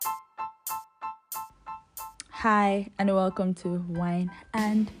Hi, and welcome to Wine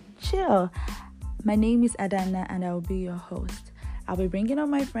and Chill. My name is Adana, and I will be your host. I'll be bringing on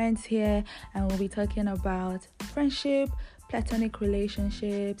my friends here, and we'll be talking about friendship, platonic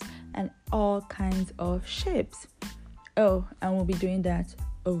relationships, and all kinds of ships. Oh, and we'll be doing that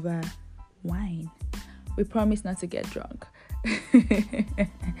over wine. We promise not to get drunk.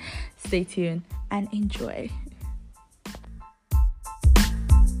 Stay tuned and enjoy.